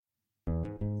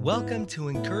Welcome to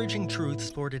Encouraging Truths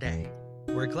for Today.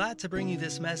 We're glad to bring you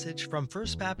this message from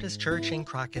First Baptist Church in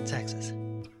Crockett, Texas.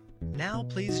 Now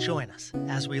please join us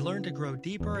as we learn to grow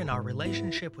deeper in our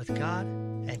relationship with God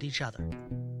and each other.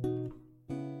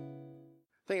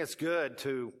 I think it's good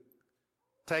to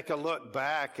take a look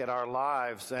back at our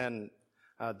lives and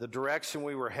the direction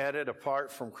we were headed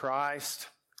apart from Christ,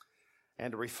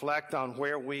 and to reflect on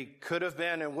where we could have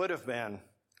been and would have been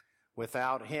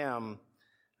without Him.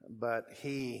 But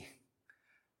He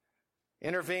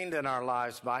intervened in our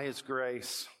lives by His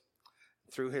grace.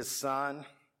 Through His Son,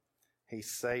 He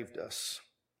saved us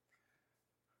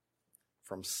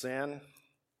from sin,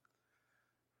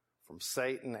 from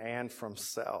Satan, and from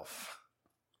self.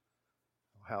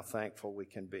 How thankful we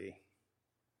can be.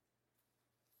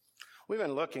 We've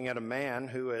been looking at a man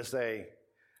who is a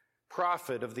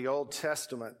prophet of the Old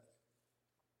Testament.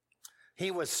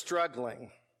 He was struggling.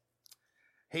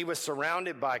 He was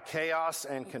surrounded by chaos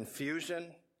and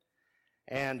confusion,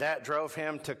 and that drove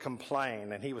him to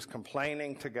complain, and he was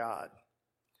complaining to God.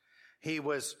 He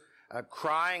was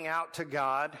crying out to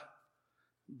God,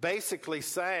 basically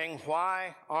saying,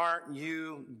 "Why aren't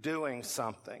you doing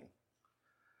something?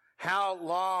 How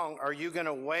long are you going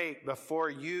to wait before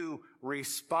you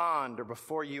respond or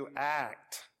before you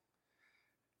act?"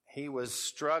 He was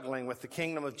struggling with the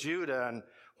kingdom of Judah and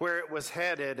where it was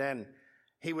headed, and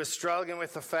he was struggling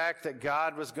with the fact that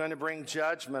God was going to bring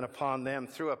judgment upon them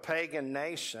through a pagan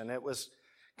nation. It was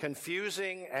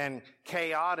confusing and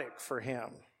chaotic for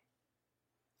him.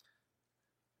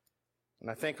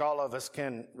 And I think all of us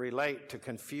can relate to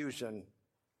confusion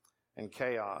and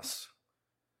chaos.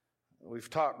 We've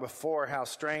talked before how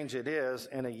strange it is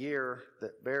in a year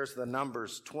that bears the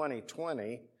numbers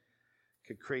 2020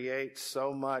 could create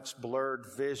so much blurred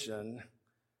vision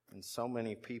in so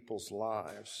many people's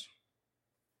lives.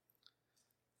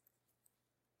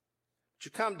 But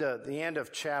you come to the end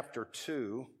of chapter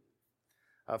 2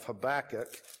 of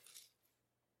Habakkuk.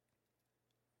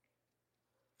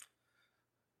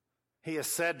 He has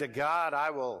said to God, "I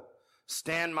will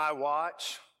stand my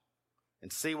watch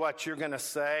and see what you're going to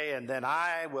say, and then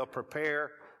I will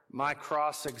prepare my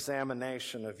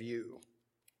cross-examination of you."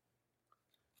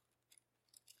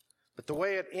 But the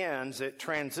way it ends, it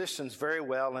transitions very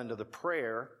well into the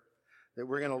prayer that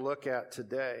we're going to look at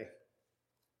today.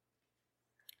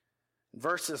 In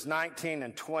verses 19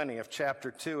 and 20 of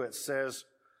chapter 2, it says,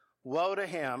 "Woe to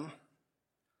him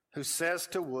who says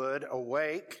to wood,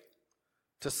 'Awake,'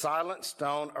 to silent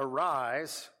stone,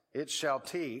 'Arise, it shall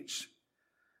teach.'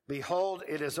 Behold,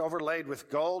 it is overlaid with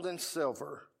gold and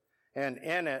silver, and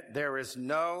in it there is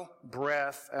no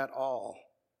breath at all,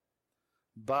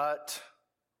 but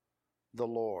the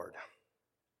Lord."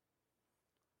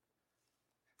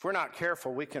 If we're not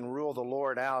careful, we can rule the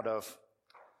Lord out of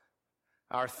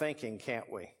our thinking, can't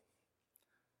we?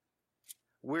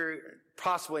 We're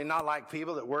possibly not like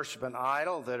people that worship an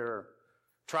idol, that are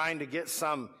trying to get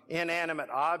some inanimate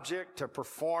object to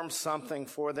perform something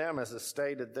for them, as is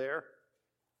stated there.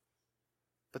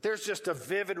 But there's just a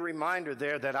vivid reminder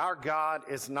there that our God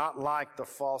is not like the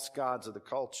false gods of the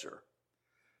culture.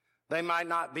 They might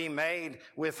not be made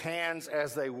with hands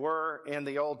as they were in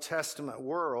the Old Testament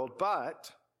world,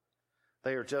 but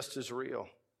they are just as real.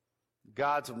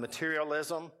 Gods of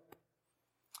materialism,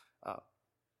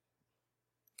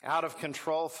 out of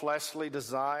control fleshly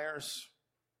desires,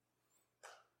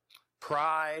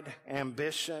 pride,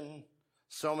 ambition,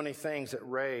 so many things that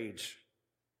rage.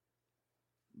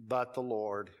 But the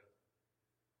Lord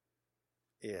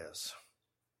is.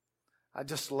 I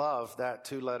just love that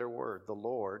two-letter word, the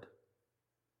Lord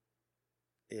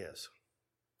is.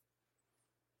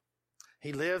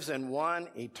 He lives in one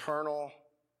eternal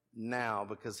now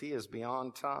because He is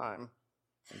beyond time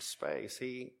and space.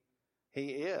 He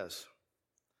is.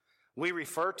 We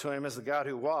refer to Him as the God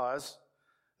who was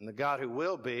and the God who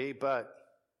will be, but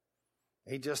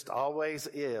He just always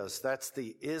is. That's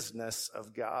the isness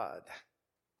of God.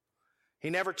 He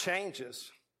never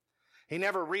changes. He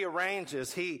never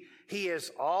rearranges. He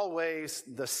is always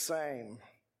the same.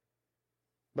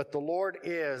 But the Lord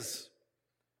is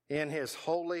in His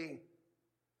holy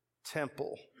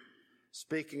temple,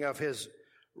 speaking of His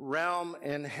realm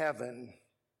in heaven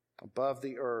above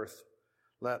the earth.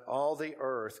 Let all the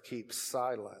earth keep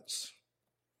silence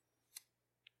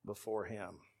before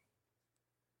Him.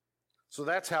 So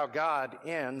that's how God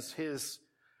ends His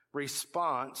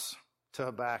response to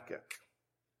Habakkuk.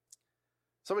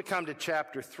 So we come to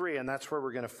chapter 3, and that's where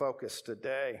we're going to focus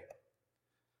today.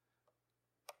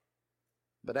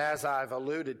 But as I've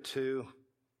alluded to,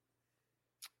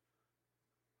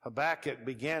 Habakkuk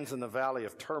begins in the valley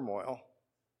of turmoil.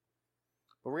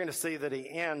 But we're going to see that he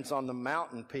ends on the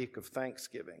mountain peak of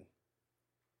thanksgiving.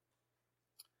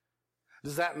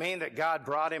 Does that mean that God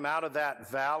brought him out of that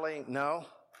valley? No.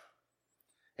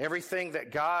 Everything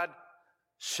that God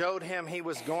showed him he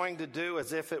was going to do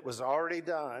as if it was already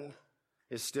done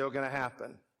is still going to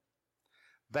happen.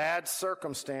 Bad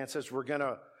circumstances were going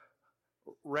to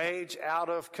rage out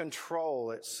of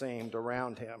control, it seemed,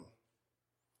 around him.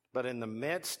 But in the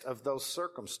midst of those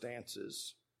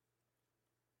circumstances,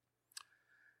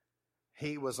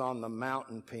 he was on the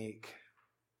mountain peak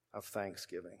of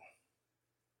thanksgiving.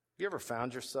 You ever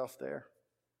found yourself there?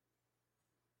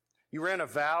 You were in a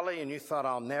valley and you thought,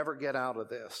 I'll never get out of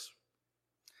this.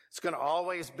 It's going to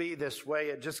always be this way.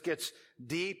 It just gets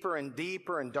deeper and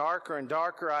deeper and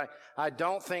darker. I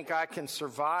don't think I can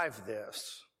survive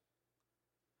this.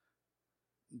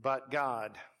 But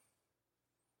God,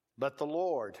 but the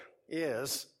Lord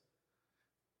is.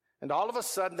 And all of a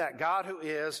sudden that God who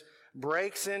is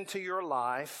breaks into your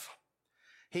life.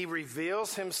 He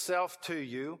reveals himself to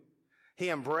you. He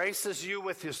embraces you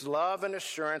with his love and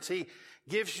assurance. He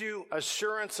gives you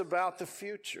assurance about the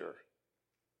future.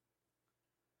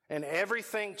 And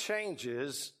everything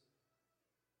changes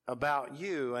about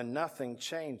you and nothing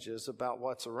changes about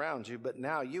what's around you. But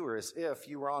now you are as if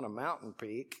you were on a mountain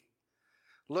peak,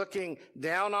 looking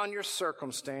down on your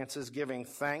circumstances, giving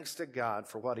thanks to God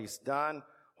for what he's done,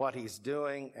 what he's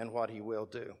doing, and what he will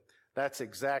do. That's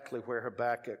exactly where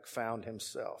Habakkuk found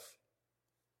himself.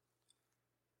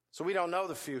 So we don't know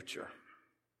the future.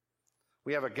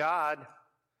 We have a God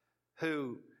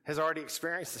who has already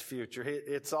experienced the future.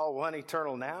 It's all one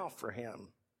eternal now for him,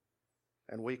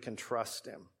 and we can trust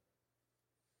him.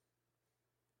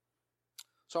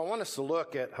 So I want us to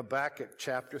look at Habakkuk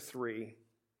chapter 3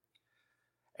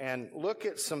 and look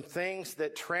at some things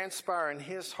that transpire in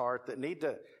his heart that need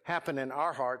to happen in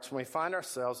our hearts when we find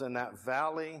ourselves in that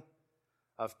valley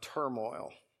of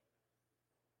turmoil,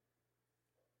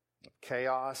 of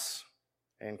chaos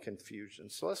and confusion.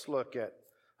 So let's look at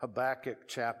Habakkuk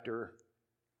chapter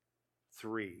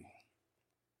 3.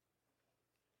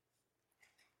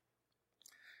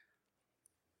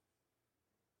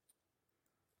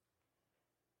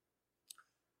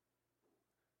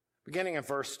 Beginning in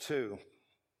verse 2.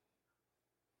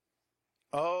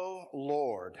 O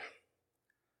Lord,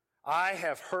 I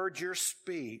have heard your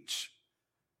speech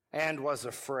and was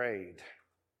afraid.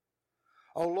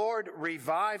 O Lord,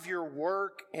 revive your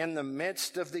work in the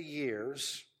midst of the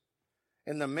years.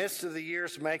 In the midst of the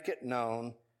years, make it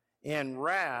known. In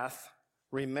wrath,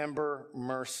 remember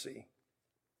mercy.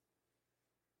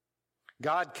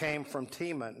 God came from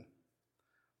Teman,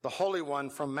 the Holy One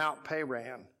from Mount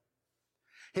Paran.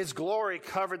 His glory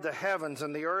covered the heavens,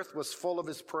 and the earth was full of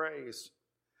his praise.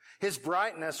 His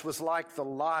brightness was like the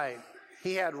light.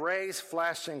 He had rays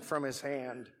flashing from his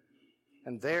hand,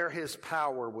 and there his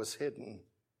power was hidden.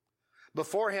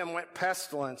 Before him went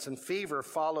pestilence, and fever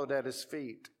followed at his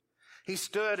feet. He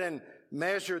stood and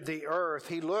measured the earth.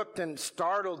 He looked and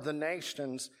startled the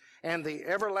nations, and the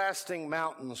everlasting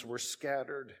mountains were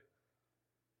scattered.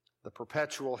 The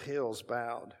perpetual hills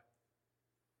bowed.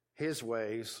 His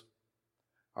ways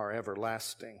are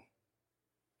everlasting.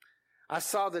 I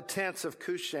saw the tents of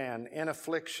Cushan in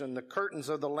affliction. The curtains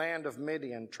of the land of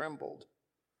Midian trembled.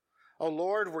 O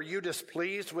Lord, were you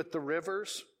displeased with the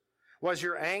rivers? Was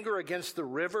your anger against the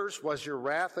rivers? Was your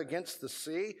wrath against the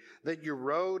sea, that you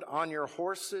rode on your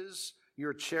horses,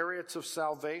 your chariots of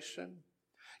salvation?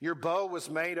 Your bow was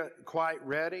made quite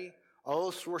ready.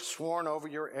 Oaths were sworn over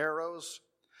your arrows.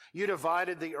 You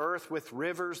divided the earth with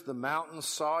rivers. The mountains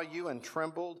saw you and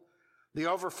trembled. The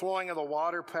overflowing of the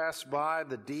water passed by.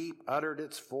 The deep uttered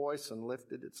its voice and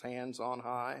lifted its hands on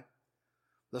high.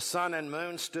 The sun and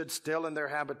moon stood still in their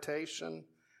habitation.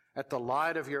 At the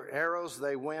light of your arrows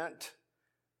they went.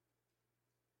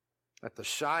 At the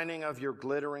shining of your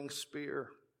glittering spear.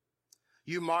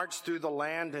 You marched through the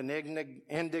land in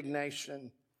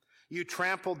indignation. You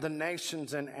trampled the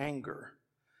nations in anger.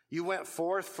 You went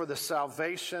forth for the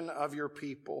salvation of your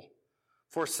people.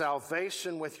 For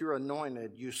salvation with your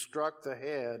anointed, you struck the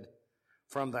head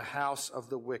from the house of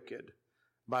the wicked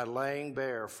by laying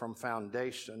bare from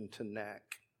foundation to neck.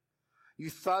 You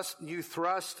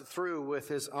thrust through with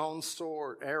his own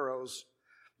sword, arrows,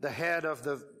 the head of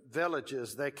the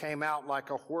villages. They came out like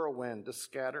a whirlwind to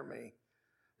scatter me.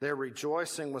 Their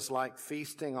rejoicing was like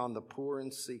feasting on the poor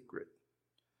in secret.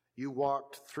 You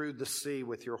walked through the sea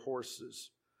with your horses,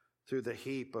 through the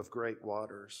heap of great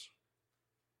waters.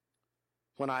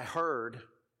 When I heard,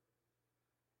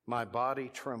 my body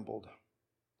trembled.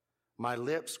 My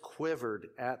lips quivered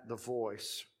at the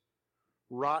voice.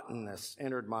 Rottenness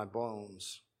entered my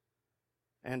bones.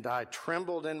 and I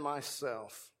trembled in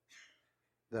myself,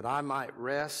 that I might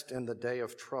rest in the day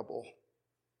of trouble.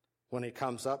 When he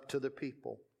comes up to the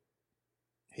people,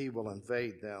 he will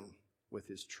invade them with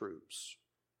his troops.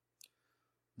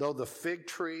 Though the fig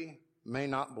tree may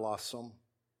not blossom,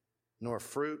 nor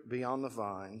fruit be on the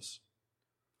vines,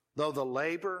 though the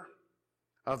labor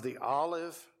of the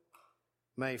olive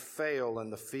may fail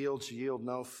and the fields yield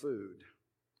no food,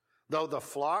 though the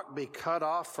flock be cut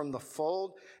off from the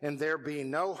fold and there be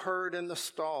no herd in the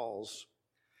stalls,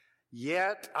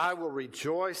 yet I will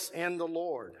rejoice in the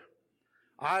Lord.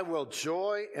 I will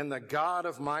joy in the God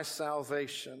of my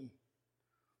salvation.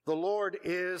 The Lord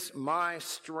is my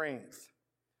strength.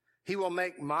 He will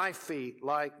make my feet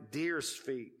like deer's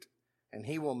feet, and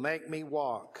he will make me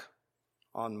walk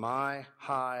on my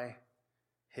high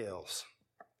hills.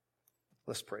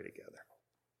 Let's pray together.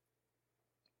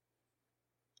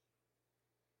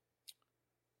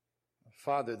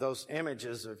 Father, those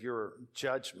images of your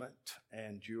judgment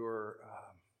and your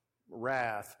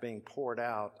wrath being poured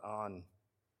out on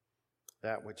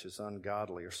that which is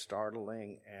ungodly are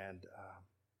startling and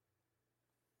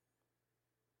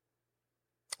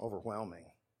overwhelming.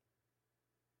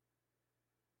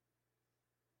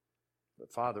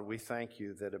 But Father, we thank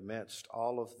you that amidst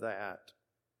all of that,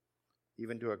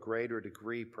 even to a greater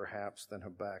degree perhaps than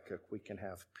Habakkuk, we can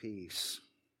have peace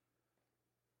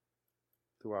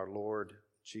through our Lord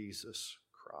Jesus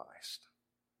Christ.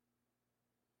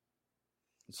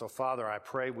 And so, Father, I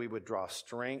pray we would draw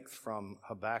strength from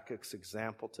Habakkuk's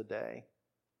example today.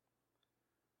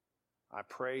 I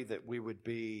pray that we would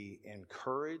be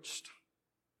encouraged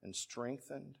and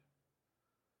strengthened,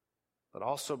 but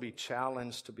also be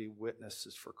challenged to be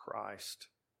witnesses for Christ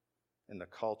in the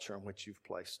culture in which you've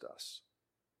placed us.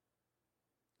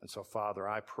 And so, Father,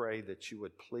 I pray that you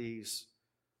would please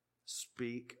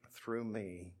speak through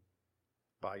me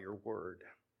by your word.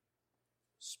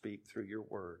 Speak through your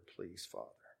word, please, Father,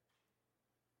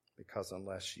 because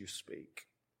unless you speak,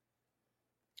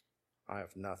 I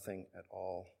have nothing at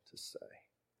all to say.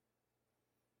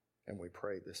 And we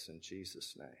pray this in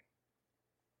Jesus' name.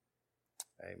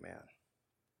 Amen.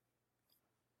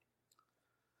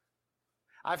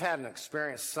 I've had an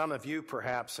experience some of you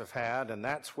perhaps have had, and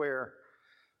that's where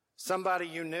somebody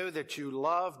you knew that you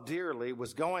loved dearly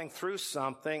was going through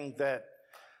something that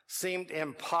seemed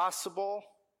impossible,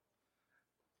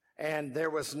 and there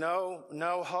was no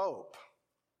hope.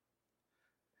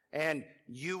 And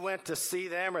you went to see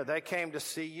them, or they came to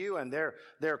see you, and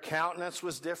their countenance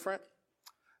was different.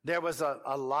 There was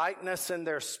a lightness in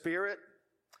their spirit.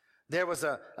 There was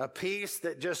a peace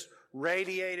that just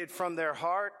radiated from their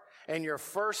heart. And your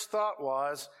first thought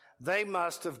was, they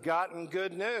must have gotten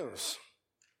good news.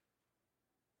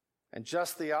 And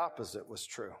just the opposite was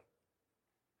true.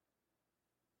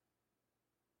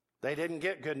 They didn't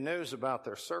get good news about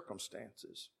their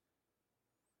circumstances,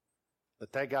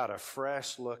 but they got a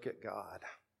fresh look at God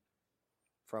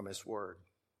from His Word.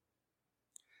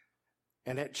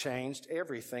 And it changed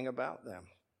everything about them,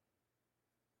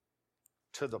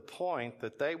 to the point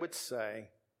that they would say,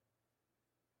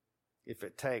 if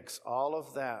it takes all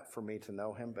of that for me to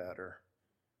know Him better,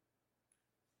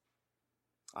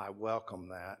 I welcome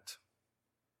that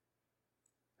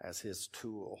as His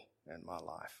tool in my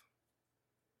life.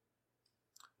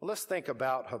 Well, let's think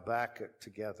about Habakkuk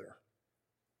together.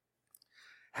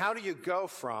 How do you go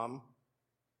from,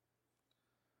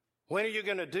 when are you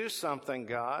going to do something,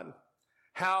 God?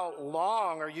 How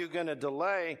long are you going to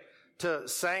delay, to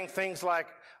saying things like,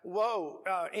 whoa,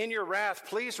 in your wrath,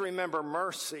 please remember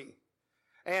mercy.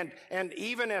 And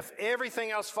even if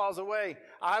everything else falls away,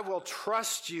 I will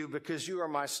trust you because you are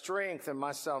my strength and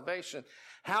my salvation.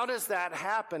 How does that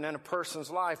happen in a person's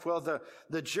life? Well,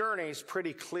 the journey is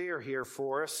pretty clear here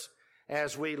for us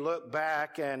as we look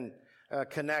back and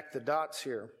connect the dots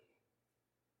here.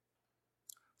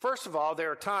 First of all,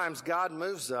 there are times God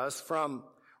moves us from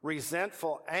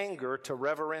resentful anger to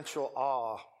reverential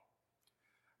awe.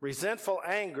 Resentful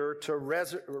anger to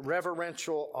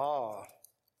reverential awe.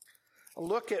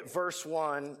 Look at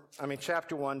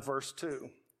chapter 1, verse 2.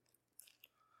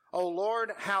 O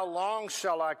Lord, how long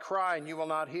shall I cry and you will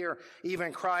not hear?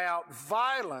 Even cry out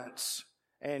violence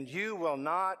and you will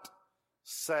not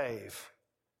save.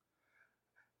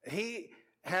 He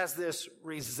has this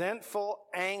resentful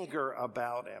anger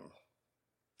about him.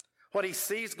 What he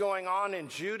sees going on in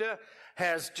Judah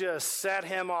has just set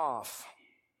him off.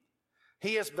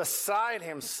 He is beside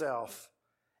himself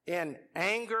in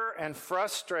anger and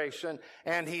frustration,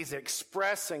 and he's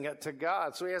expressing it to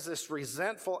God. So he has this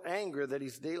resentful anger that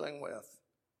he's dealing with.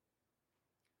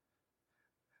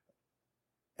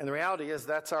 And the reality is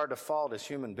that's our default as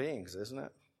human beings, isn't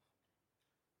it?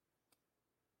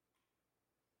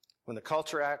 When the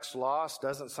culture acts lost,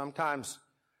 doesn't sometimes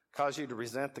cause you to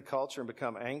resent the culture and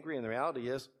become angry? And the reality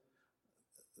is,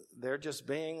 they're just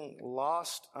being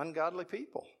lost, ungodly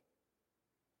people.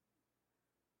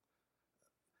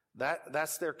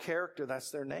 That's their character,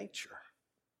 that's their nature.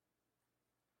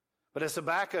 But as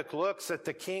Habakkuk looks at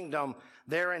the kingdom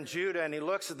there in Judah, and he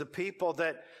looks at the people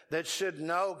that should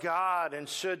know God and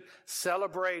should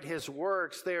celebrate his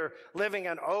works, they're living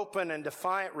in open and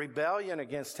defiant rebellion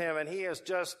against him, and he is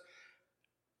just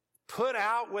put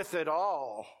out with it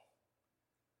all.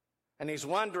 And he's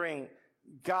wondering,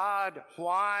 God,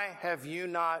 why have you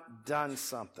not done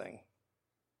something?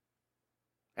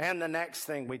 And the next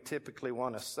thing we typically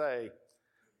want to say,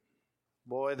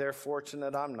 boy, they're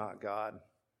fortunate I'm not God.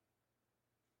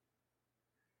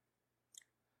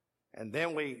 And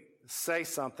then we say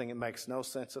something that makes no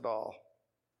sense at all.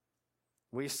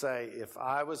 We say, if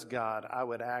I was God, I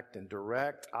would act in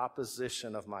direct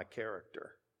opposition of my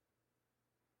character.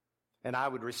 And I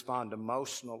would respond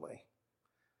emotionally.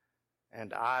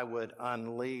 And I would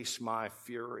unleash my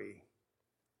fury.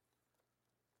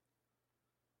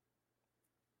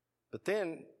 But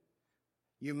then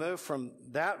you move from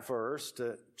that verse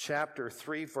to chapter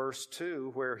 3, verse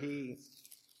 2, where he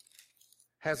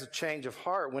has a change of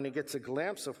heart when he gets a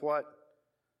glimpse of what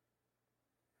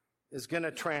is going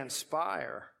to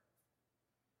transpire.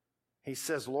 He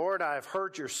says, Lord, I have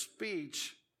heard your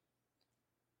speech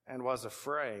and was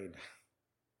afraid.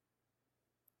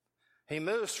 He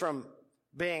moves from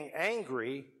being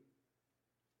angry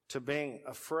to being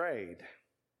afraid.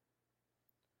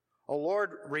 O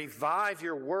Lord, revive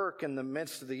your work in the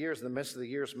midst of the years. In the midst of the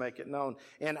years, make it known.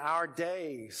 In our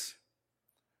days,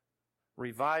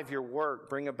 revive your work,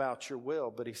 bring about your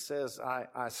will. But he says,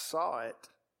 I saw it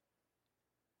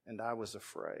and I was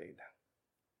afraid.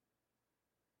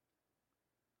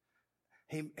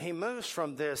 He moves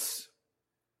from this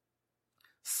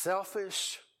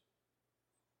selfish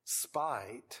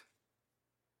spite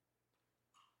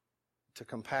to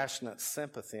compassionate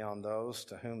sympathy on those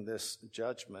to whom this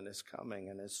judgment is coming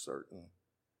and is certain.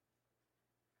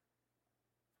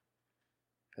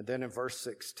 And then in verse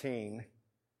 16,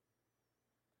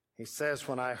 he says,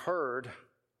 when I heard,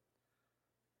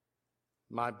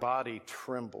 my body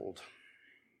trembled.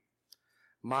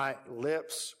 My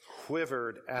lips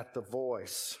quivered at the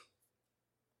voice.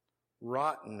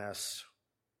 Rottenness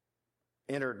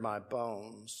entered my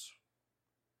bones,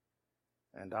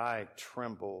 and I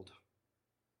trembled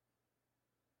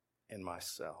in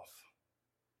myself.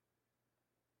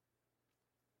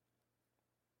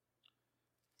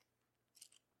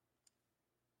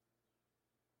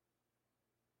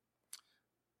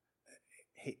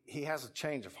 He has a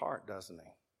change of heart, doesn't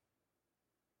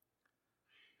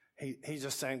he? He's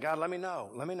just saying, God, let me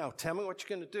know. Let me know. Tell me what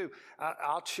you're going to do.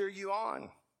 I'll cheer you on.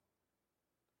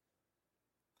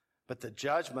 But the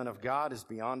judgment of God is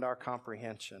beyond our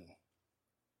comprehension.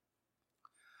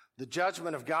 The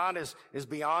judgment of God is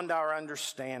beyond our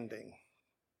understanding.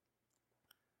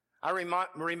 I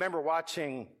remember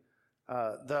watching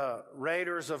the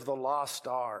Raiders of the Lost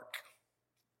Ark.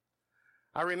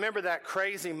 I remember that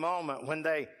crazy moment when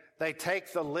they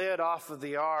take the lid off of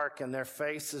the ark and their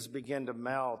faces begin to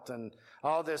melt and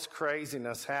all this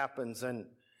craziness happens. And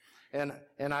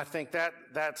I think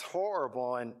that's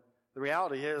horrible. And the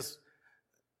reality is,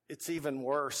 it's even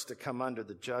worse to come under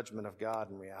the judgment of God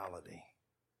in reality.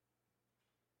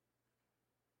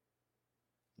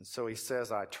 And so he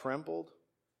says, I trembled.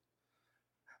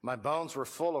 My bones were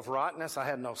full of rottenness. I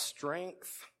had no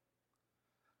strength.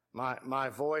 My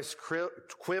voice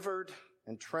quivered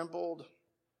and trembled.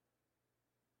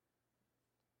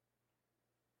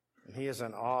 And he is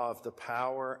in awe of the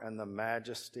power and the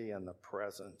majesty and the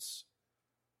presence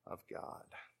of God.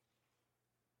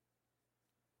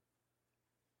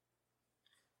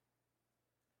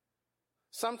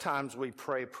 Sometimes we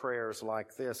pray prayers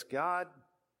like this: God,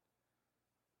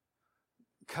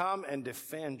 come and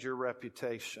defend your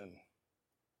reputation.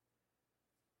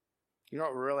 You know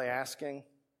what we're really asking?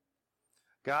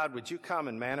 God, would you come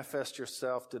and manifest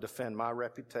yourself to defend my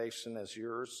reputation as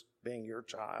yours, being your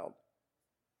child?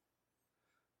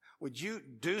 Would you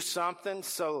do something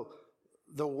so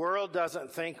the world doesn't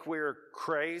think we're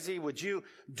crazy? Would you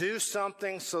do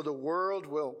something so the world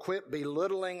will quit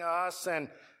belittling us and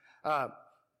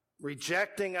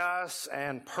rejecting us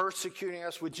and persecuting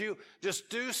us? Would you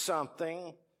just do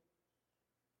something?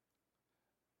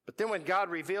 But then when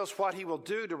God reveals what he will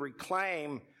do to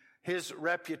reclaim his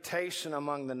reputation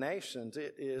among the nations,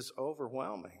 it is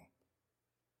overwhelming.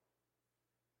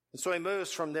 And so he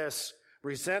moves from this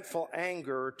resentful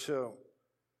anger to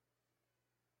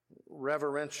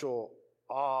reverential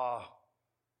awe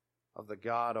of the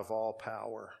God of all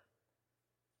power.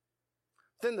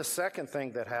 Then the second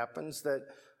thing that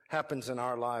happens in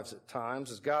our lives at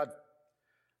times is God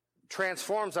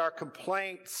transforms our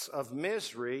complaints of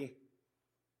misery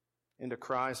into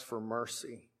cries for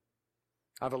mercy.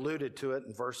 I've alluded to it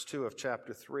in verse 2 of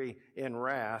chapter 3. In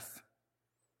wrath,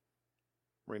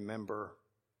 remember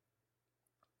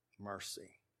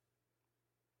mercy.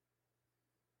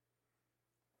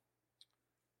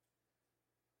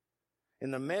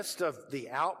 In the midst of the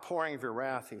outpouring of your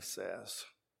wrath, he says,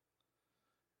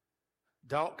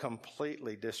 don't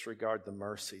completely disregard the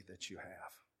mercy that you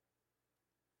have.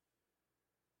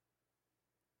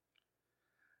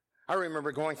 I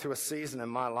remember going through a season in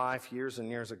my life years and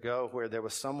years ago where there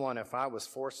was someone, if I was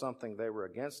for something, they were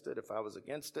against it. If I was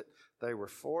against it, they were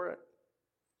for it.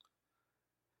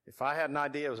 If I had an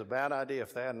idea, it was a bad idea.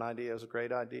 If they had an idea, it was a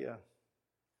great idea.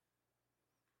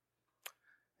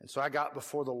 And so I got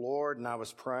before the Lord and I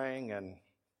was praying, and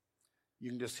you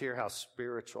can just hear how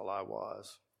spiritual I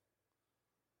was.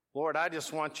 Lord, I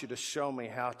just want you to show me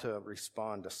how to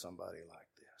respond to somebody like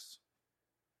this.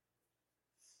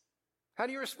 How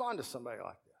do you respond to somebody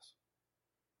like this?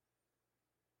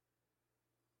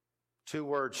 2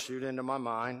 words shoot into my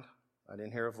mind. I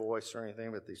didn't hear a voice or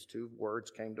anything, but these 2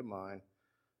 words came to mind: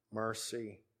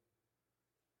 mercy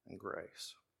and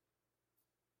grace.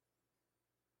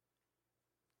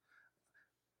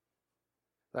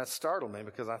 That startled me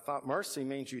because I thought mercy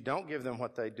means you don't give them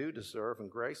what they do deserve, and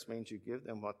grace means you give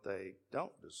them what they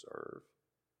don't deserve.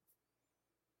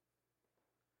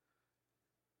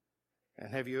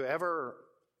 And have you ever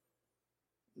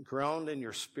groaned in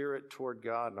your spirit toward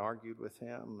God and argued with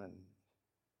him? And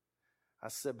I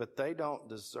said, but they don't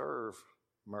deserve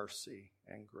mercy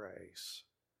and grace.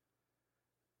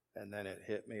 And then it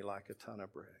hit me like a ton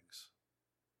of bricks.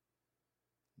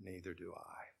 Neither do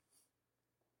I.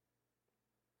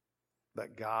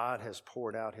 But God has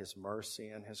poured out his mercy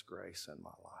and his grace in my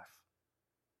life.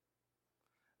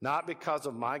 Not because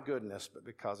of my goodness, but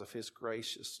because of his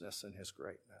graciousness and his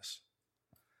greatness.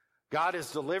 God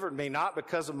has delivered me not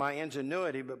because of my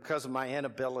ingenuity, but because of my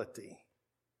inability.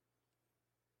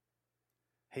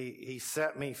 He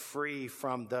set me free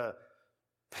from the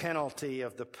penalty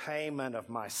of the payment of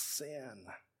my sin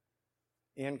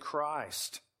in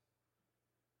Christ.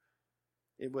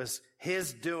 It was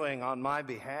his doing on my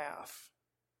behalf.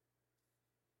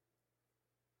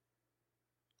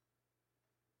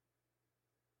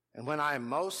 And when I am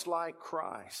most like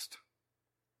Christ,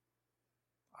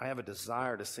 I have a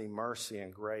desire to see mercy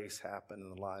and grace happen in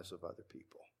the lives of other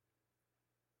people.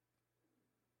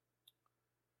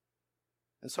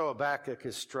 And so Habakkuk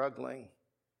is struggling.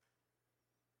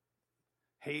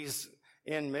 He's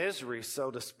in misery,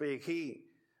 so to speak.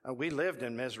 We lived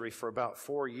in misery for about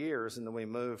 4 years, and then we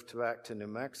moved back to New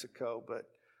Mexico, but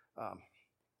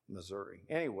Missouri.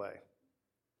 Anyway,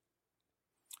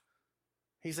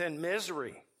 he's in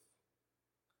misery.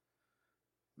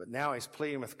 But now he's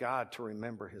pleading with God to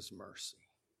remember his mercy.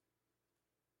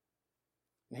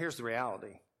 And here's the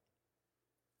reality.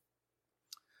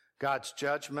 God's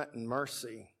judgment and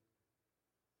mercy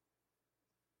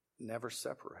never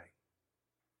separate.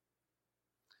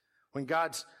 When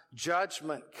God's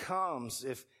judgment comes,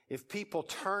 if people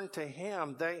turn to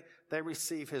him, they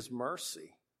receive his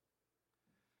mercy.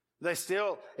 They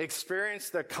still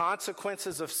experience the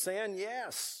consequences of sin?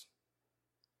 Yes.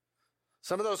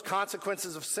 Some of those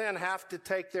consequences of sin have to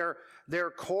take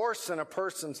their course in a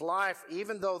person's life,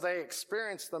 even though they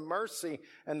experience the mercy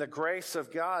and the grace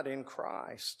of God in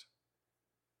Christ.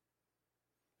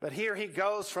 But here he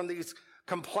goes from these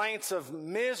complaints of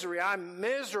misery, I'm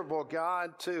miserable,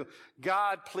 God, to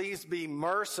God, please be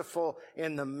merciful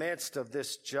in the midst of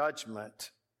this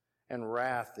judgment and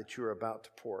wrath that you're about to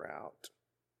pour out.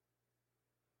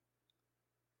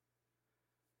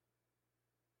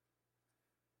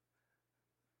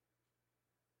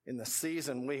 In the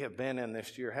season we have been in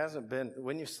this year, hasn't been,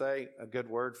 when you say a good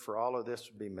word for all of this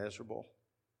would be miserable,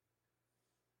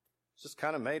 it's just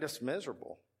kind of made us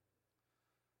miserable.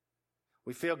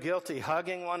 We feel guilty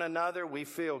hugging one another. We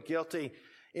feel guilty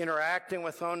interacting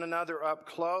with one another up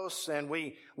close. And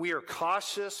we are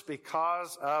cautious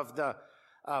because of the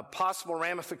possible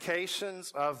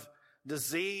ramifications of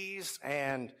disease.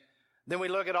 And then we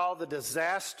look at all the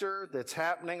disaster that's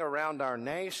happening around our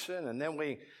nation. And then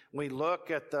we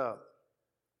look at the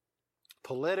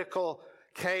political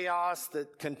chaos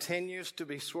that continues to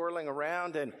be swirling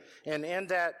around. And in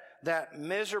that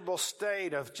miserable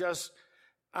state of just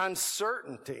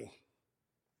uncertainty,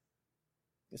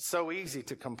 it's so easy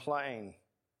to complain.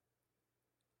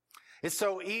 It's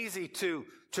so easy to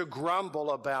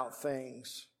grumble about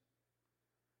things.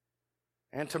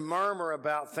 and to murmur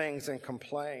about things and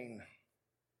complain.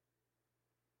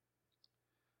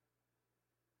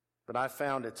 But I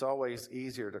found it's always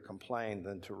easier to complain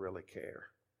than to really care.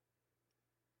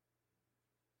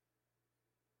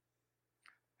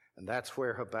 And that's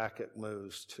where Habakkuk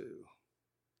moves to.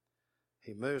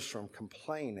 He moves from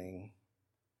complaining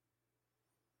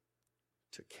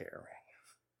to caring.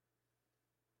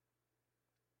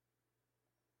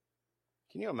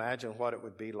 Can you imagine what it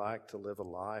would be like to live a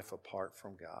life apart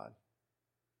from God?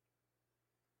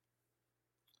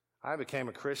 I became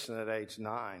a Christian at age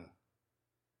 9.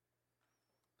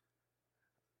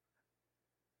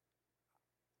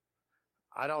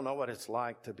 I don't know what it's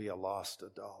like to be a lost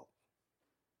adult.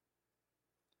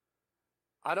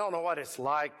 I don't know what it's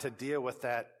like to deal with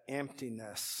that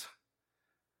emptiness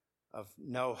of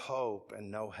no hope and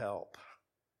no help.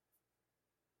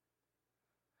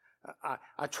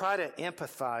 I try to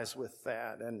empathize with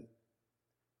that, and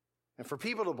for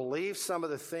people to believe some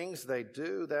of the things they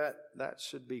do, that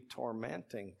should be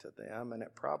tormenting to them, and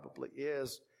it probably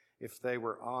is if they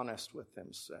were honest with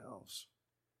themselves.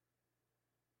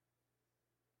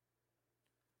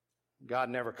 God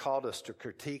never called us to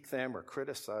critique them or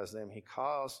criticize them. He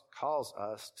calls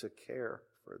us to care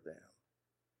for them.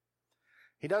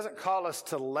 He doesn't call us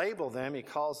to label them. He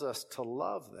calls us to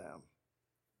love them.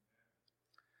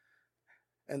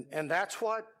 And that's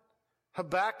what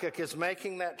Habakkuk is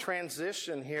making that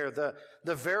transition here.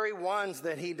 The very ones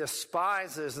that he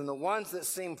despises and the ones that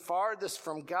seem farthest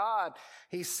from God,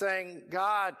 he's saying,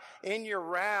 God, in your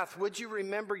wrath, would you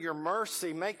remember your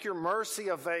mercy? Make your mercy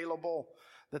available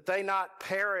that they not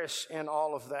perish in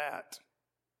all of that.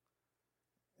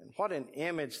 And what an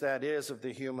image that is of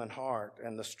the human heart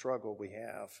and the struggle we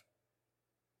have.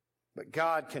 But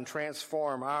God can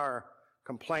transform our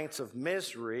complaints of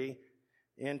misery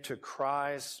into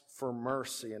cries for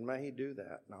mercy, and may He do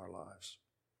that in our lives.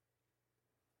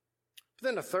 But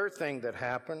then the third thing that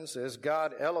happens is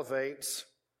God elevates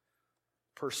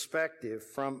perspective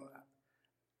from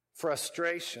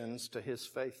frustrations to His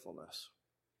faithfulness.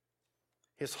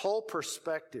 His whole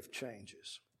perspective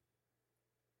changes.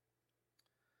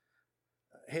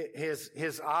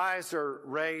 His eyes are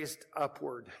raised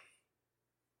upward.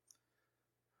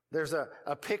 There's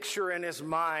a picture in his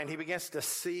mind. He begins to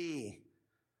see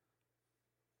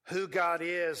who God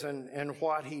is and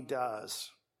what He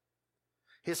does.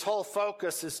 His whole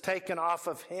focus is taken off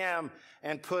of him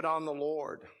and put on the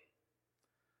Lord.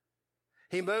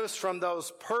 He moves from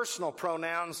those personal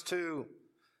pronouns to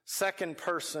second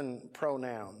person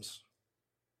pronouns.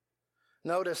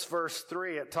 Notice verse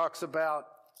 3, it talks about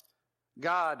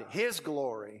God, His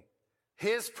glory,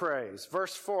 His praise.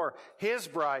 Verse 4, His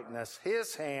brightness,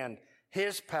 His hand,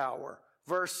 His power.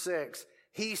 Verse 6,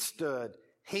 He stood,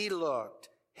 He looked,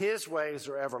 His ways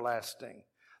are everlasting.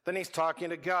 Then he's talking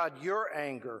to God, your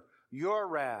anger, your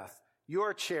wrath,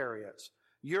 your chariots,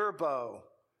 your bow,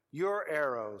 your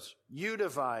arrows, you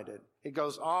divided. It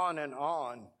goes on and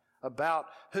on about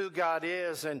who God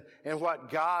is and what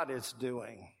God is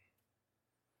doing.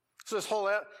 So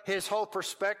his whole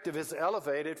perspective is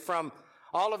elevated from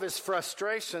all of his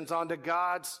frustrations onto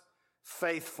God's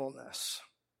faithfulness.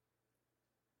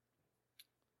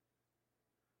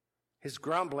 His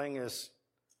grumbling is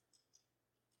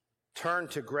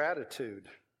turned to gratitude.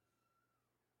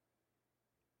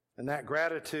 And that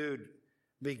gratitude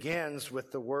begins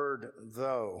with the word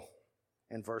though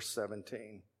in verse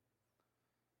 17.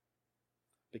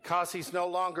 Because he's no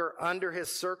longer under his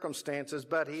circumstances,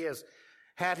 but he has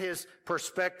had his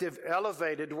perspective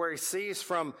elevated to where he sees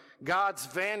from God's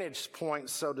vantage point,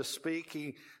 so to speak.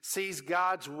 He sees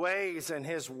God's ways and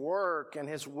His work and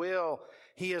His will.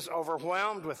 He is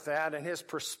overwhelmed with that, and his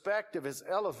perspective is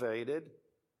elevated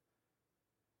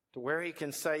to where he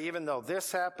can say, even though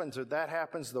this happens or that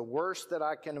happens, the worst that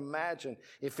I can imagine,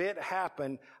 if it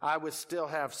happened, I would still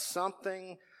have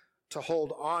something to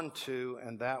hold on to,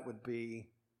 and that would be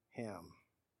Him.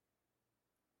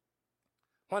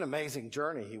 What an amazing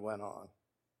journey he went on.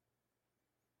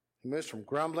 He moves from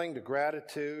grumbling to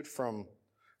gratitude, from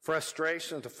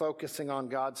frustration to focusing on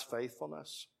God's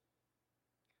faithfulness.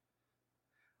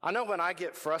 I know when I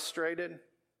get frustrated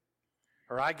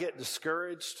or I get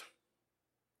discouraged,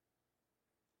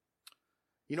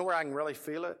 you know where I can really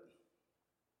feel it?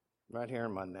 Right here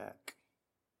in my neck.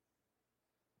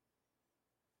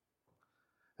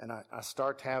 And I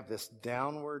start to have this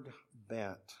downward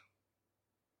bent.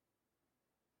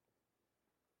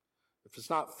 If it's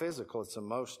not physical, it's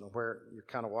emotional, where you're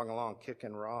kind of walking along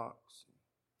kicking rocks.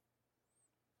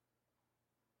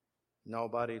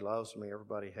 Nobody loves me.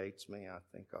 Everybody hates me. I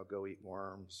think I'll go eat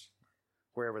worms.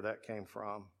 Wherever that came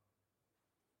from.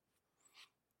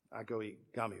 I go eat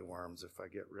gummy worms if I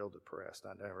get real depressed.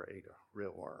 I never ate a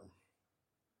real worm.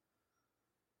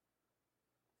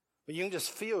 But you can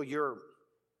just feel your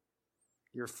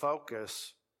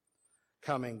focus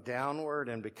coming downward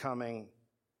and becoming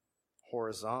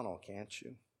horizontal, can't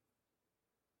you?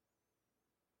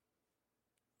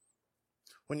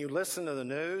 When you listen to the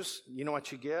news, you know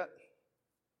what you get?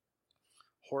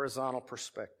 Horizontal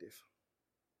perspective.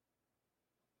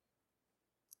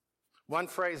 One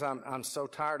phrase I'm so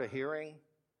tired of hearing: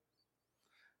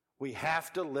 we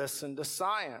have to listen to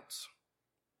science.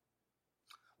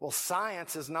 Well,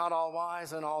 science is not all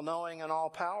wise and all knowing and all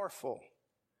powerful.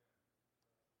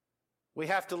 We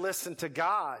have to listen to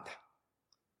God.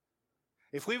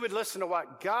 If we would listen to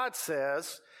what God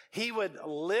says, He would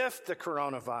lift the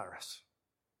coronavirus.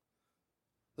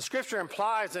 The scripture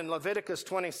implies in Leviticus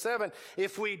 27,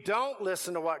 if we don't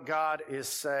listen to what God is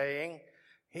saying,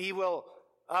 He will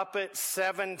up it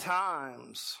 7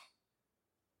 times.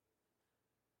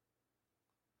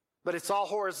 But it's all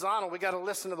horizontal. We got to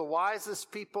listen to the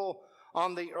wisest people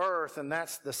on the earth, and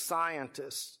that's the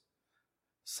scientists.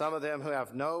 Some of them who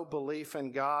have no belief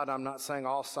in God. I'm not saying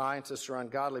all scientists are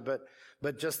ungodly,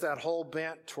 but just that whole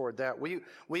bent toward that.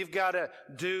 We've got to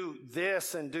do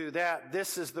this and do that.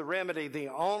 This is the remedy. The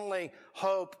only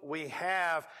hope we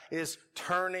have is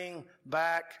turning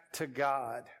back to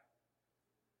God.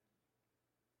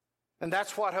 And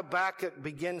that's what Habakkuk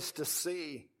begins to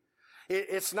see.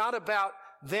 It's not about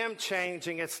them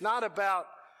changing. It's not about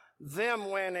them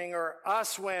winning or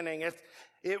us winning.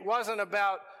 It wasn't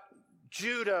about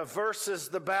Judah versus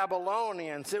the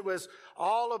Babylonians. It was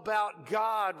all about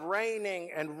God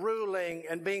reigning and ruling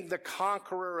and being the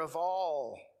conqueror of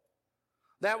all.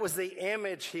 That was the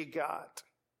image he got.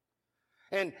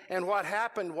 And what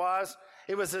happened was,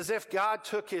 it was as if God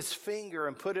took his finger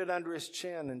and put it under his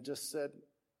chin and just said,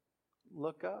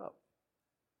 look up.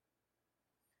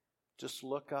 Just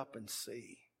look up and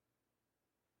see.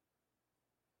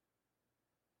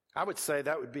 I would say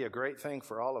that would be a great thing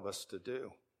for all of us to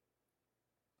do.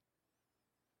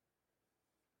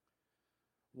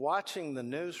 Watching the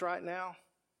news right now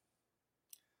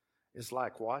is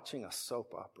like watching a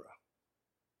soap opera.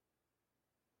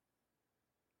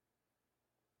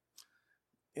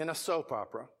 In a soap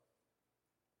opera,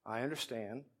 I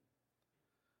understand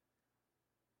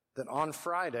that on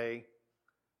Friday,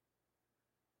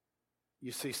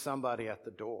 you see somebody at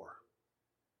the door.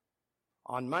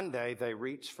 On Monday, they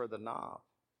reach for the knob.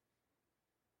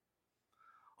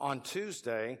 On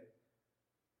Tuesday,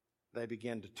 they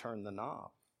begin to turn the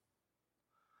knob.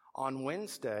 On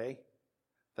Wednesday,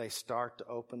 they start to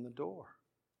open the door.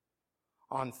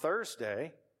 On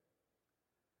Thursday,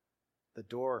 the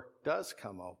door does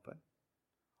come open.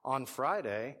 On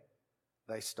Friday,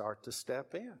 they start to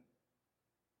step in.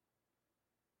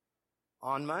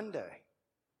 On Monday,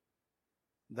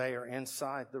 they are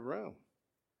inside the room.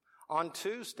 On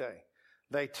Tuesday,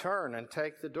 they turn and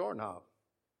take the doorknob.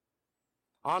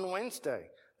 On Wednesday,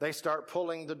 they start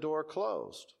pulling the door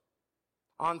closed.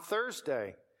 On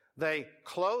Thursday, they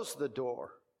close the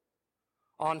door.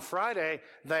 On Friday,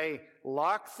 they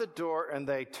lock the door and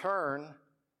they turn.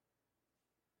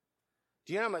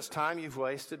 Do you know how much time you've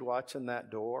wasted watching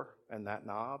that door and that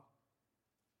knob?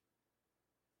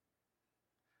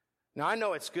 Now, I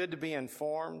know it's good to be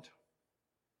informed,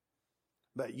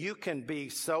 but you can be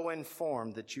so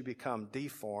informed that you become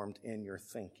deformed in your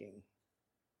thinking.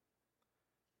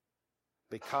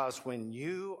 Because when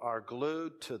you are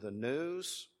glued to the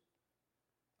news,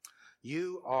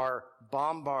 you are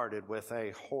bombarded with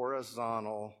a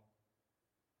horizontal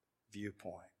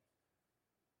viewpoint.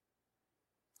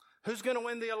 Who's going to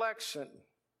win the election?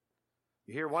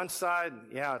 You hear one side,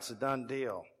 yeah, it's a done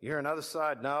deal. You hear another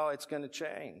side, no, it's going to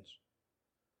change.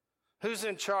 Who's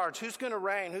in charge? Who's going to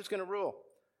reign? Who's going to rule?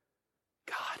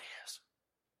 God is.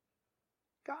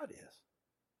 God is.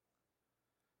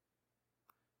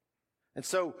 And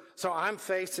so I'm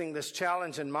facing this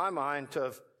challenge in my mind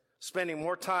of spending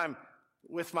more time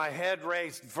with my head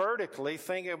raised vertically,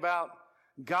 thinking about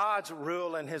God's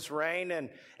rule and his reign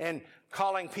and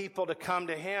calling people to come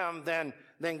to him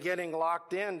than getting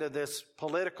locked into this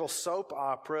political soap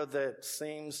opera that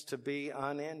seems to be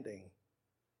unending.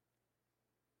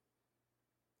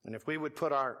 And if we would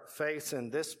put our face in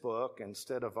this book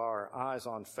instead of our eyes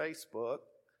on Facebook,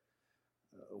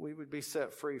 we would be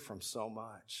set free from so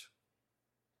much.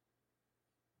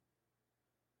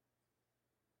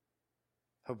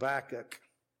 Habakkuk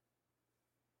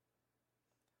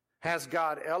has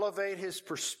God elevate his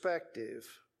perspective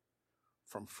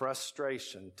from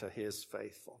frustration to his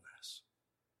faithfulness.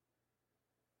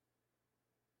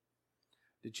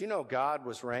 Did you know God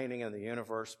was reigning in the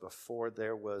universe before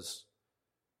there was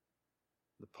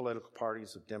the political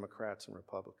parties of Democrats and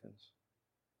Republicans?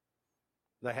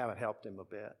 They haven't helped him a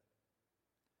bit.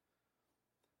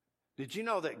 Did you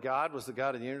know that God was the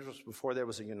God of the universe before there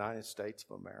was a United States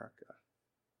of America?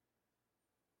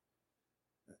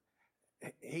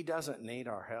 He doesn't need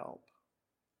our help.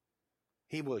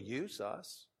 He will use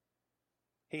us.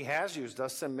 He has used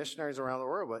us, send missionaries around the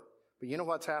world, but you know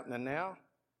what's happening now?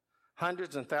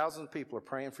 Hundreds and thousands of people are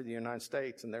praying for the United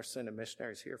States, and they're sending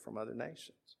missionaries here from other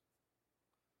nations.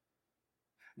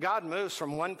 God moves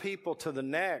from one people to the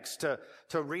next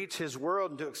to reach his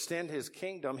world and to extend his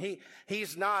kingdom.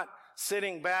 He's not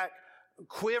sitting back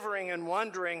quivering and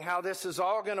wondering how this is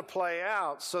all going to play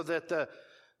out so that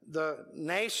the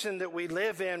nation that we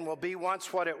live in will be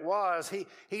once what it was.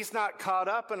 He's not caught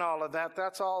up in all of that.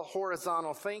 That's all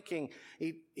horizontal thinking.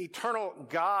 Eternal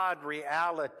God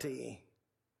reality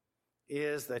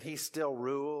is that he still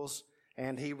rules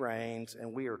and he reigns,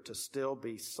 and we are to still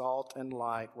be salt and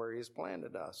light where he has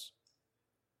planted us.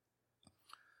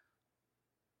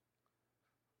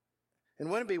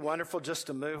 And wouldn't it be wonderful just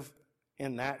to move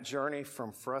in that journey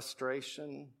from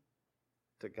frustration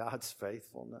to God's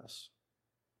faithfulness?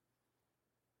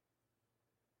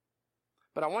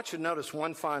 But I want you to notice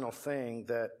one final thing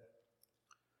that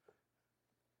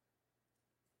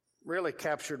really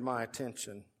captured my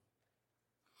attention.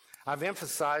 I've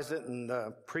emphasized it in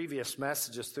the previous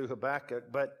messages through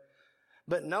Habakkuk,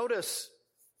 but notice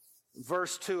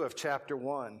verse 2 of chapter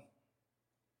 1.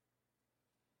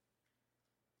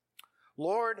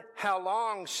 Lord, how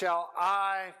long shall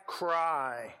I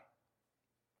cry?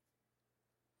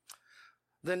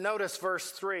 Then notice verse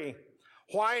 3.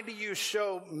 Why do you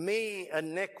show me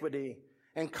iniquity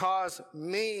and cause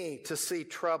me to see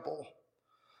trouble?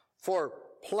 For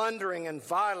plundering and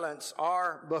violence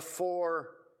are before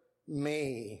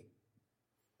me.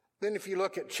 Then if you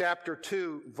look at chapter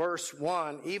 2, verse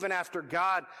 1, even after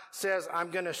God says, I'm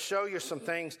going to show you some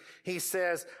things, he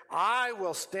says, I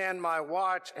will stand my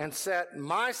watch and set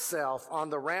myself on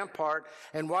the rampart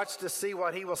and watch to see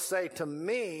what he will say to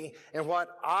me and what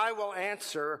I will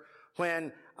answer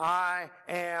when I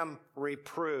am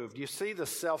reproved. You see the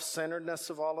self-centeredness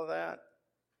of all of that?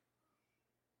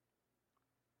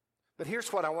 But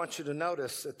here's what I want you to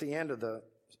notice at the end of the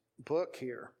book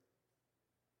here.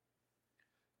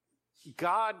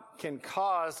 God can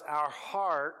cause our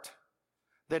heart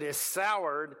that is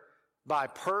soured by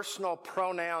personal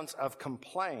pronouns of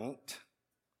complaint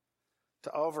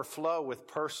to overflow with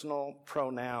personal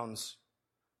pronouns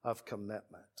of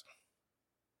commitment.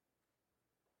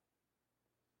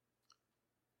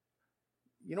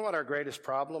 You know what our greatest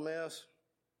problem is?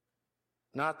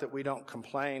 Not that we don't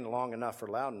complain long enough or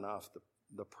loud enough.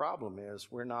 The problem is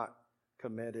we're not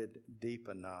committed deep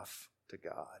enough to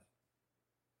God.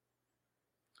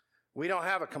 We don't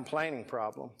have a complaining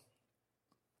problem.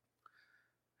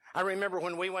 I remember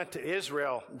when we went to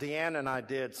Israel, Deanna and I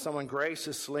did. Someone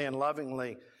graciously and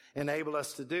lovingly enabled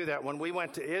us to do that. When we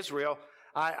went to Israel,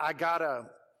 I got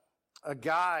a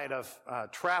guide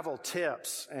of travel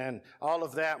tips, and all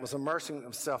of that was immersing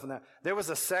himself in that. There was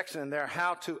a section in there,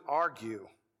 how to argue.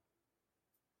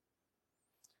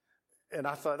 And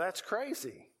I thought, that's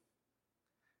crazy.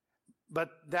 But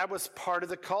that was part of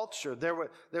the culture. There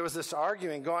was this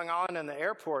arguing going on in the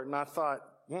airport, and I thought,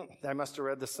 they must have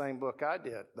read the same book I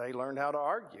did. They learned how to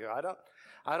argue.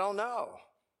 I don't know.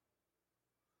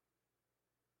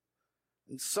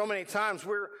 And so many times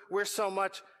we're so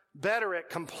much better at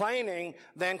complaining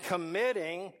than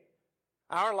committing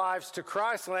our lives to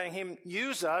Christ, letting him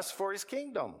use us for his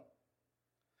kingdom.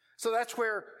 So that's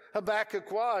where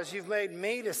Habakkuk was. You've made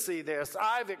me to see this.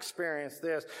 I've experienced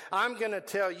this. I'm going to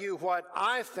tell you what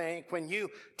I think when you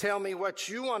tell me what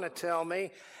you want to tell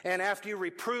me. And after you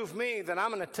reprove me, then I'm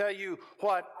going to tell you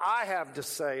what I have to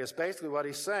say, is basically what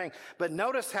he's saying. But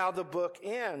notice how the book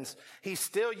ends. He's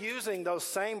still using those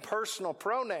same personal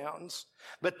pronouns,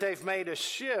 but they've made a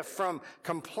shift from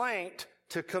complaint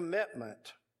to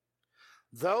commitment.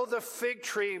 Though the fig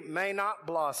tree may not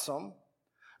blossom,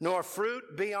 nor fruit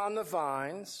be on the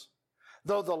vines,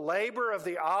 though the labor of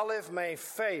the olive may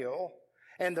fail,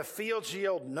 and the fields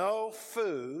yield no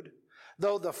food,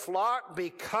 though the flock be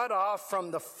cut off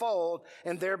from the fold,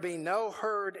 and there be no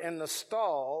herd in the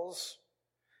stalls,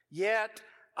 yet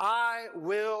I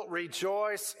will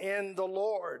rejoice in the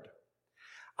Lord.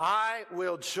 I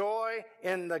will joy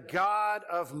in the God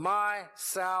of my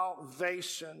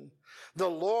salvation. The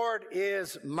Lord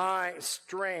is my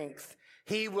strength.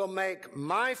 He will make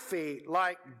my feet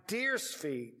like deer's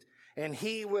feet, and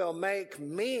he will make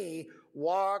me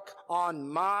walk on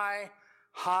my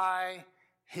high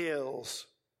hills.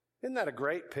 Isn't that a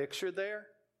great picture there?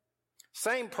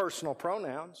 Same personal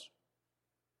pronouns,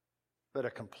 but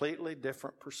a completely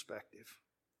different perspective.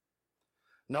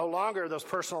 No longer those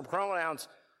personal pronouns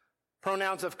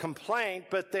of complaint,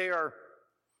 but they are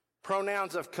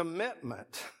pronouns of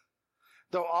commitment.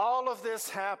 Though all of this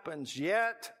happens,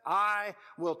 yet I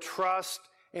will trust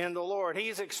in the Lord.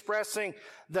 He's expressing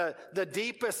the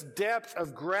deepest depth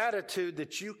of gratitude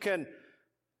that you can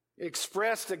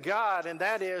express to God, and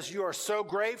that is you are so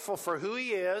grateful for who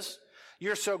He is,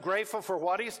 you're so grateful for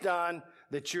what He's done,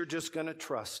 that you're just going to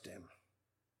trust Him.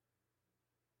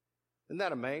 Isn't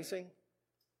that amazing?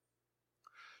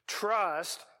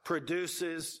 Trust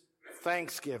produces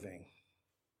thanksgiving.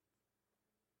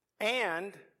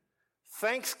 And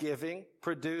thanksgiving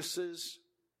produces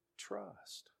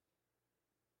trust.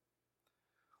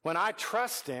 When I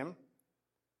trust Him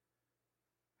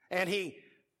and He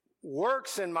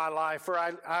works in my life, or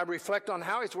I reflect on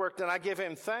how He's worked and I give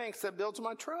Him thanks, that builds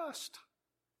my trust.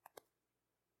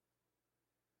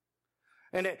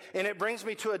 And it brings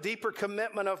me to a deeper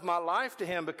commitment of my life to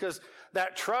Him, because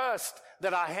that trust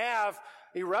that I have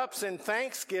erupts in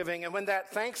thanksgiving. And when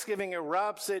that thanksgiving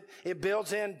erupts, it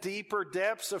builds in deeper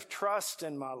depths of trust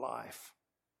in my life.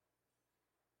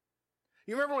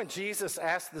 You remember when Jesus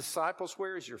asked the disciples,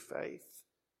 "Where is your faith?"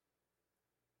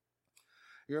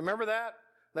 You remember that?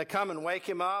 They come and wake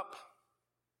Him up.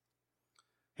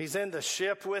 He's in the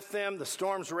ship with them. The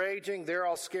storm's raging. They're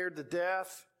all scared to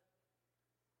death.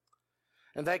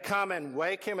 And they come and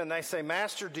wake Him and they say,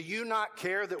 "Master, do you not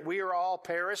care that we are all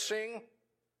perishing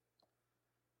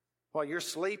while you're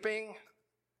sleeping?"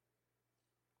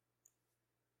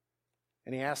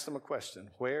 And He asked them a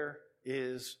question: "Where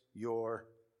is your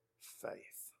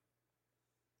faith?"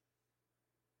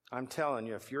 I'm telling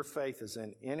you, if your faith is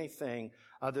in anything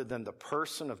other than the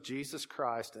person of Jesus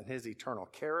Christ and His eternal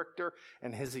character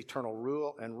and His eternal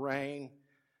rule and reign,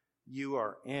 you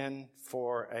are in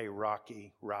for a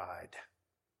rocky ride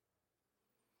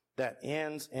that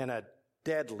ends in a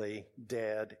deadly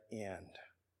dead end.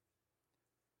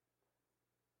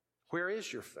 Where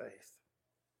is your faith?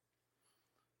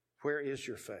 Where is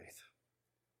your faith?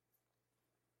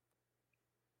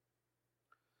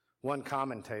 One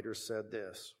commentator said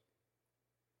this: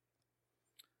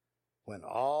 "When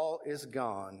all is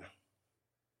gone,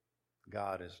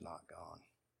 God is not gone.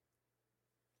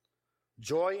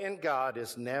 Joy in God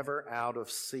is never out of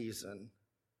season.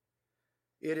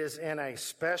 It is in a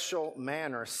special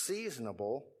manner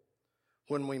seasonable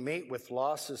when we meet with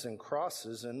losses and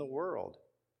crosses in the world,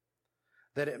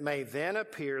 that it may then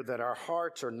appear that our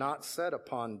hearts are not set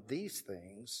upon these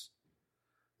things,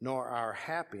 nor our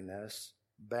happiness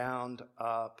bound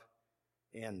up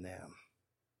in them."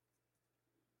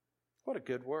 What a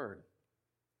good word.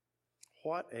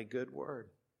 What a good word.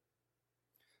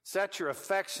 Set your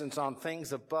affections on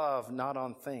things above, not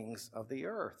on things of the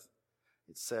earth,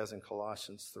 it says in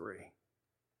Colossians 3.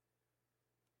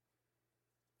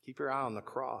 Keep your eye on the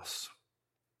cross.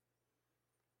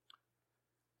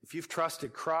 If you've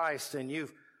trusted Christ and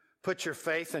you've put your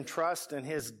faith and trust in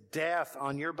His death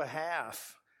on your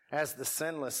behalf as the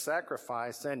sinless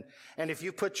sacrifice, and if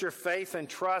you put your faith and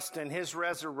trust in His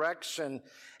resurrection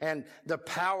and the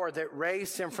power that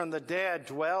raised Him from the dead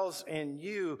dwells in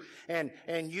you, and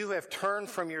you have turned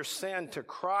from your sin to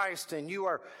Christ and you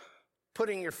are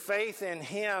putting your faith in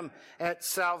Him at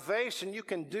salvation, you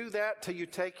can do that till you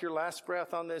take your last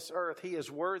breath on this earth. He is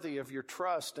worthy of your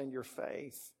trust and your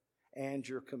faith and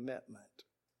your commitment.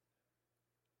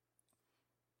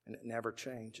 And it never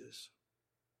changes.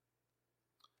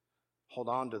 Hold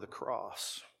on to the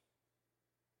cross.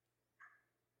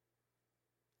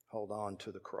 Hold on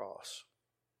to the cross.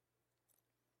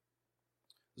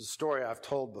 It's a story I've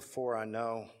told before, I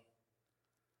know,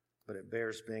 but it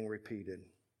bears being repeated.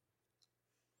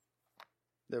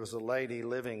 There was a lady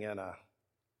living in a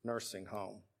nursing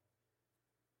home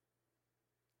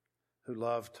who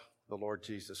loved the Lord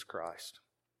Jesus Christ.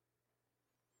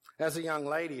 As a young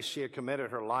lady, she had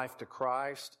committed her life to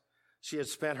Christ. She had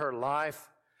spent her life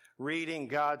reading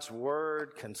God's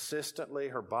Word consistently.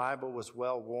 Her Bible was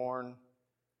well worn.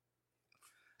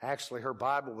 Actually, her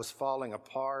Bible was falling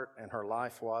apart and her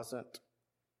life wasn't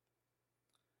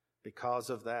because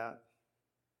of that.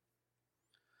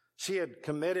 She had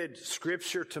committed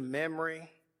Scripture to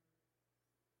memory.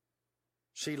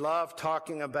 She loved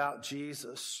talking about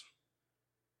Jesus.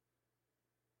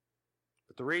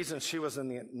 But the reason she was in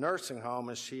the nursing home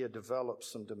is she had developed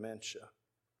some dementia.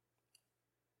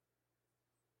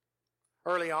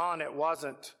 Early on, it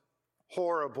wasn't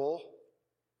horrible,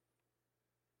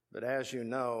 but as you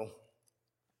know,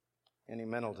 any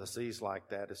mental disease like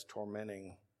that is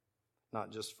tormenting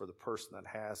not just for the person that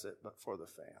has it, but for the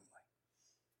family.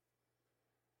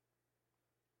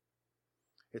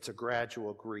 It's a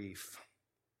gradual grief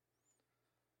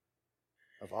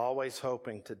of always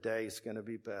hoping today's going to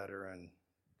be better and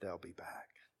they'll be back.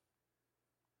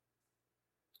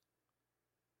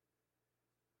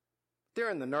 There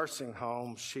in the nursing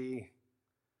home, she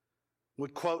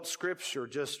would quote Scripture,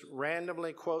 just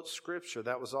randomly quote Scripture.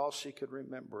 That was all she could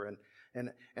remember. And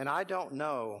I don't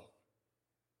know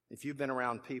if you've been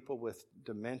around people with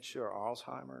dementia or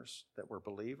Alzheimer's that were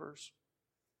believers,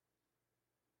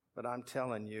 but I'm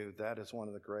telling you, that is one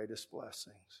of the greatest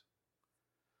blessings.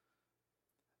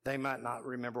 They might not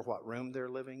remember what room they're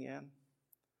living in.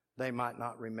 They might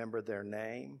not remember their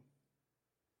name.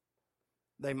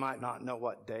 They might not know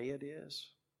what day it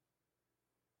is.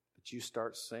 But you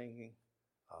start singing,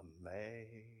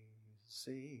 Amazing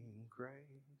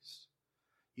Grace.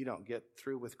 You don't get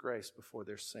through with grace before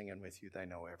they're singing with you. They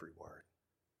know every word.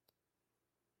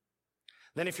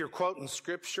 Then if you're quoting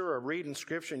Scripture or reading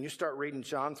Scripture and you start reading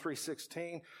John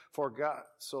 3:16, for God,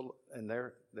 and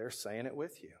they're saying it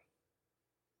with you.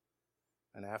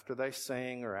 And after they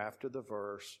sing or after the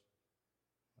verse,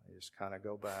 they just kind of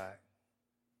go back.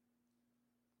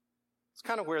 It's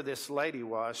kind of where this lady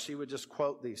was. She would just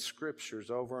quote these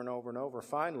scriptures over and over and over.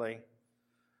 Finally,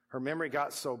 her memory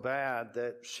got so bad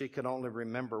that she could only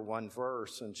remember one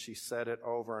verse, and she said it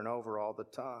over and over all the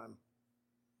time.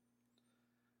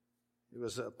 It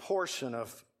was a portion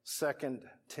of 2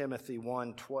 Timothy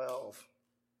 1:12.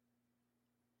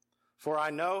 For I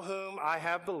know whom I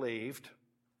have believed,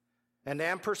 and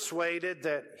am persuaded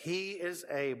that he is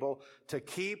able to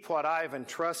keep what I have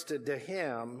entrusted to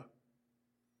him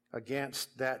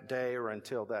against that day or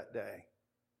until that day.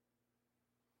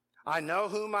 I know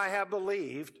whom I have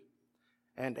believed,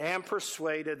 and am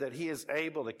persuaded that he is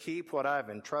able to keep what I have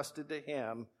entrusted to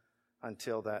him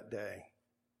until that day.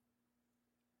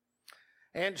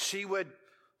 And she would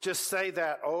just say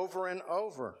that over and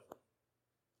over.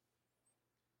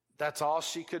 That's all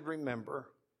she could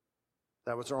remember.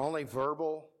 That was her only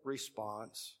verbal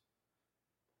response.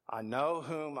 I know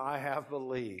whom I have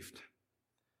believed,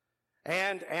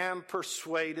 and am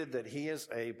persuaded that he is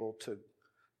able to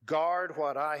guard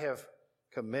what I have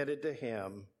committed to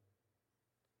him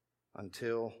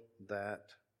until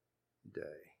that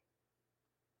day.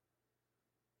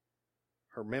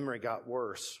 Her memory got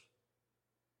worse.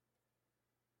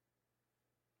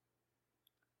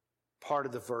 Part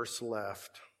of the verse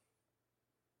left.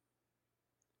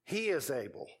 He is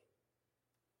able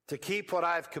to keep what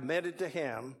I've committed to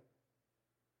him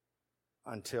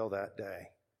until that day.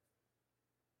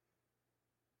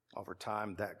 Over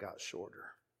time, that got shorter.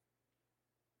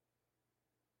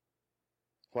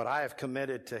 What I have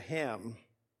committed to him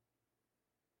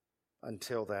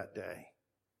until that day.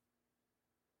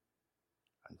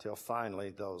 Until finally,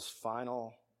 those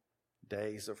final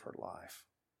days of her life,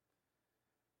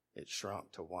 it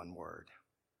shrunk to one word.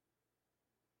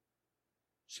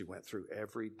 She went through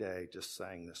every day just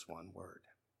saying this one word.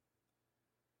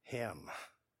 Him.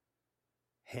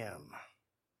 Him.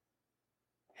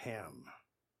 Him.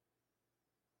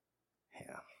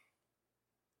 Him.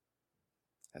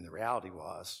 And the reality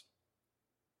was,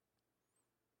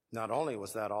 not only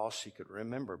was that all she could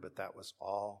remember, but that was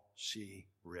all she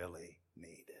really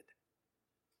needed.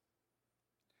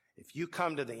 If you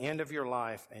come to the end of your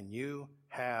life and you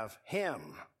have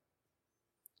him,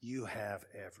 you have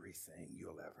everything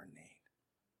you'll ever need.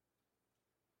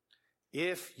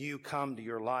 If you come to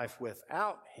your life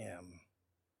without him,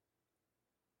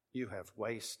 you have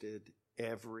wasted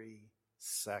every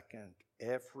second,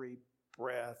 every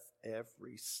breath,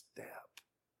 every step,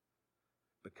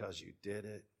 because you did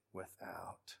it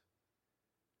without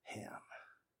him.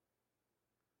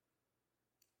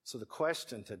 So the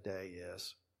question today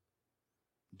is,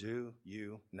 do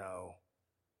you know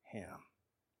him?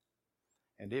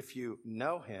 And if you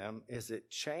know him, is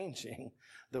it changing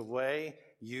the way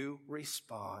you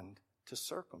respond to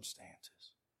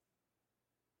circumstances?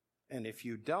 And if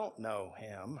you don't know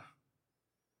him,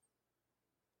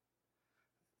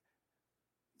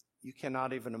 you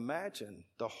cannot even imagine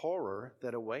the horror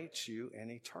that awaits you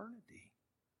in eternity.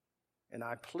 And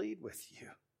I plead with you,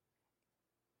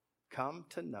 come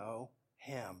to know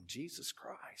him, Jesus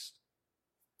Christ.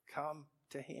 Come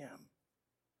to him.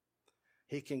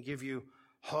 He can give you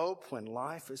hope when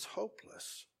life is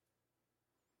hopeless.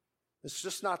 It's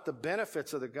just not the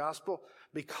benefits of the gospel.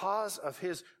 Because of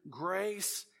his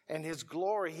grace and his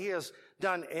glory, he has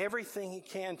done everything he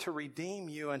can to redeem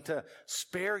you and to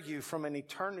spare you from an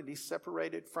eternity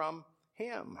separated from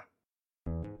him.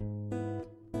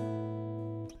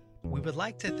 We We would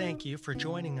like to thank you for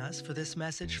joining us for this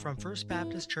message from First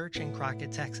Baptist Church in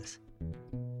Crockett, Texas.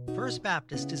 First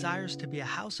Baptist desires to be a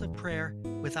house of prayer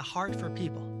with a heart for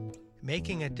people,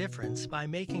 making a difference by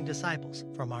making disciples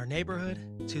from our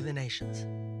neighborhood to the nations.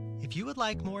 If you would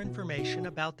like more information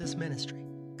about this ministry,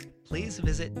 please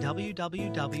visit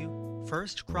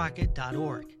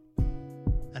www.firstcrockett.org.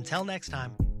 Until next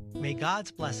time, may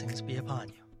God's blessings be upon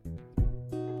you.